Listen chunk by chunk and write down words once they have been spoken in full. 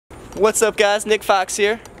What's up, guys? Nick Fox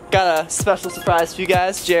here. Got a special surprise for you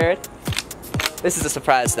guys, Jared. This is a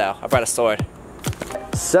surprise though. I brought a sword.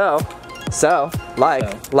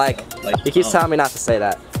 He keeps telling me not to say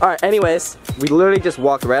that. Alright, anyways, we literally just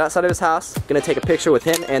walked right outside of his house. Gonna take a picture with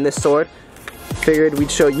him and this sword. Figured we'd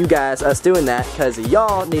show you guys us doing that because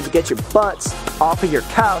y'all need to get your butts off of your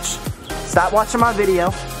couch. Stop watching my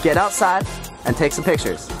video, get outside, and take some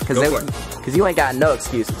pictures. Because you ain't got no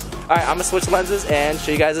excuses. Alright, I'm gonna switch lenses and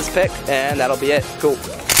show you guys this pic, and that'll be it. Cool.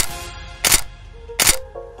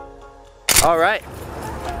 Alright,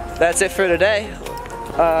 that's it for today.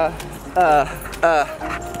 That's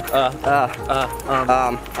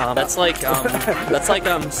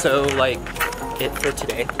it for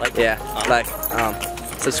today.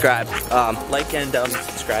 Subscribe. Like and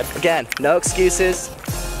subscribe. Again, no excuses.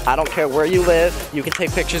 I don't care where you live. You can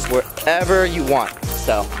take pictures wherever you want.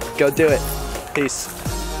 So, go do it. Peace.